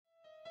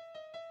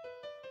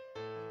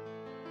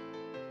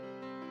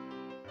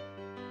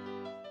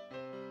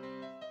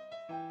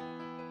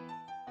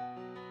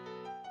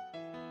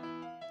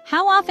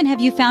How often have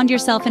you found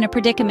yourself in a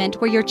predicament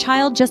where your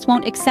child just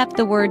won't accept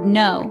the word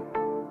no?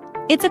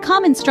 It's a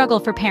common struggle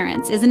for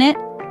parents, isn't it?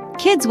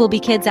 Kids will be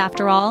kids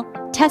after all,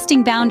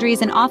 testing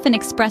boundaries and often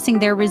expressing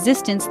their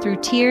resistance through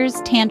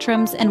tears,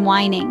 tantrums, and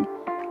whining.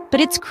 But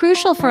it's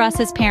crucial for us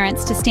as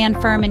parents to stand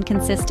firm and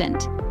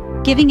consistent.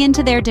 Giving in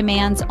to their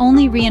demands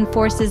only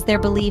reinforces their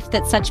belief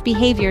that such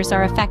behaviors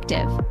are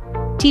effective.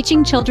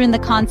 Teaching children the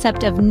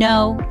concept of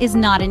no is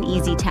not an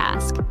easy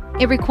task.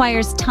 It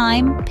requires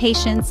time,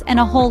 patience, and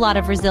a whole lot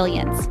of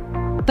resilience.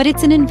 But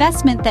it's an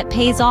investment that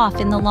pays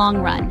off in the long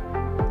run.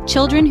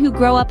 Children who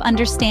grow up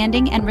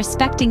understanding and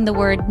respecting the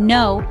word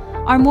no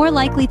are more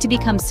likely to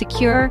become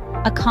secure,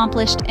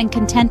 accomplished, and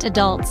content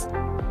adults.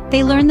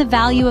 They learn the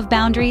value of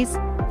boundaries,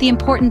 the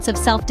importance of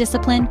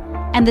self-discipline,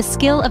 and the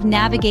skill of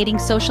navigating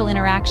social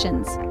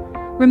interactions.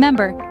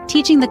 Remember,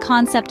 teaching the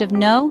concept of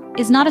no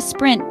is not a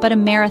sprint but a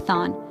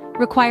marathon,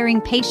 requiring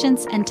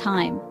patience and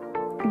time.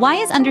 Why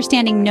is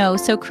understanding no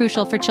so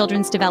crucial for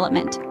children's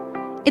development?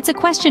 It's a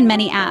question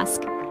many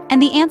ask,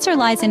 and the answer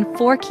lies in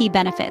 4 key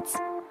benefits.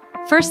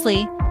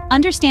 Firstly,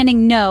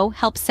 understanding no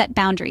helps set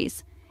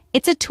boundaries.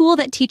 It's a tool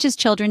that teaches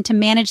children to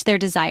manage their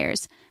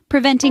desires,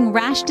 preventing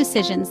rash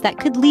decisions that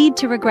could lead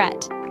to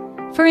regret.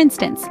 For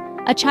instance,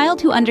 a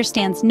child who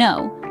understands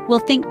no will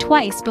think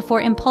twice before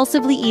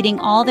impulsively eating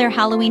all their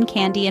Halloween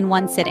candy in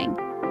one sitting.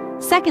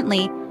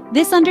 Secondly,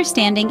 this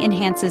understanding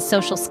enhances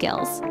social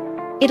skills.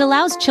 It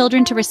allows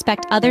children to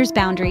respect others'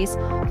 boundaries,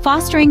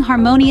 fostering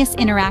harmonious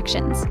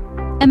interactions.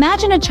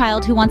 Imagine a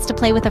child who wants to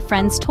play with a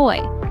friend's toy.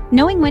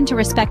 Knowing when to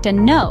respect a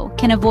no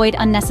can avoid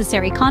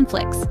unnecessary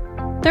conflicts.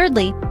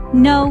 Thirdly,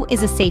 no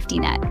is a safety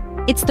net.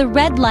 It's the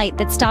red light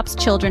that stops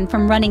children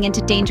from running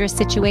into dangerous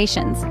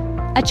situations.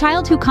 A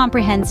child who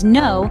comprehends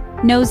no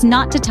knows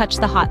not to touch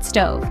the hot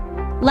stove.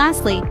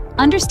 Lastly,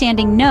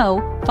 understanding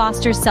no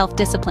fosters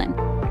self-discipline.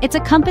 It's a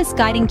compass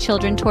guiding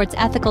children towards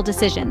ethical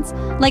decisions,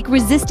 like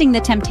resisting the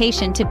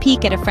temptation to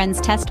peek at a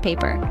friend's test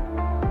paper.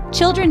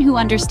 Children who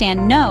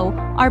understand no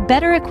are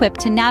better equipped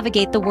to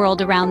navigate the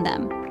world around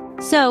them.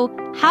 So,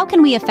 how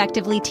can we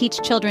effectively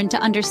teach children to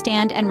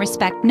understand and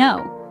respect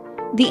no?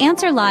 The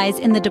answer lies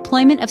in the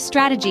deployment of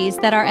strategies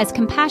that are as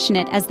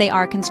compassionate as they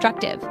are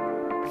constructive.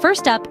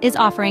 First up is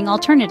offering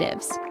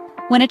alternatives.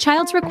 When a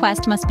child's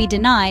request must be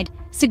denied,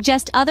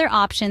 suggest other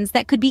options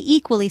that could be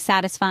equally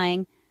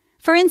satisfying.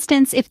 For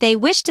instance, if they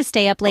wish to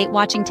stay up late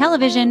watching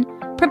television,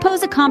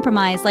 propose a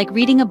compromise like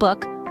reading a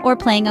book or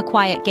playing a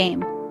quiet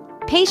game.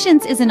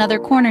 Patience is another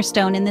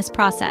cornerstone in this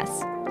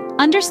process.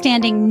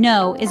 Understanding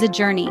no is a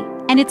journey,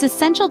 and it's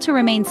essential to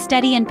remain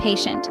steady and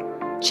patient.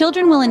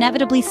 Children will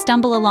inevitably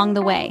stumble along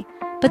the way,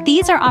 but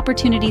these are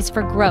opportunities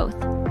for growth,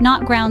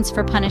 not grounds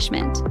for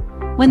punishment.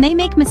 When they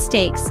make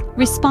mistakes,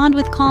 respond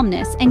with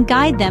calmness and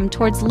guide them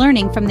towards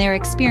learning from their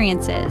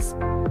experiences.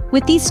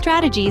 With these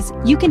strategies,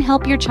 you can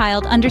help your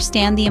child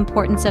understand the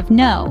importance of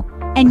no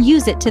and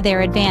use it to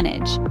their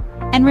advantage.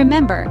 And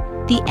remember,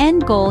 the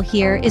end goal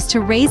here is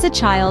to raise a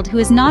child who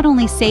is not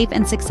only safe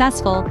and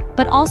successful,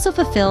 but also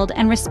fulfilled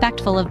and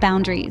respectful of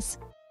boundaries.